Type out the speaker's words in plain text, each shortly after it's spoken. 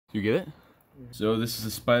Do you get it? So this is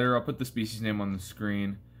a spider. I'll put the species name on the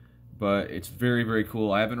screen, but it's very, very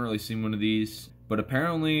cool. I haven't really seen one of these, but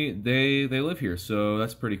apparently they live here, so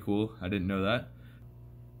that's pretty cool. I didn't know that.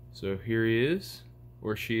 So here he is,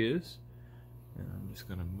 or she is, and I'm just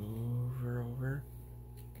gonna move her over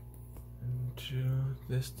into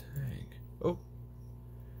this tank. Oh,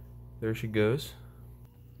 there she goes.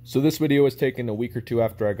 So this video was taken a week or two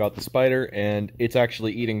after I got the spider, and it's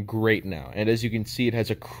actually eating great now. And as you can see, it has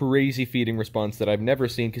a crazy feeding response that I've never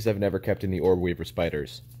seen because I've never kept any orb weaver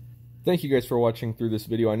spiders. Thank you guys for watching through this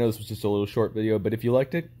video. I know this was just a little short video, but if you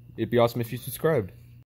liked it, it'd be awesome if you subscribed.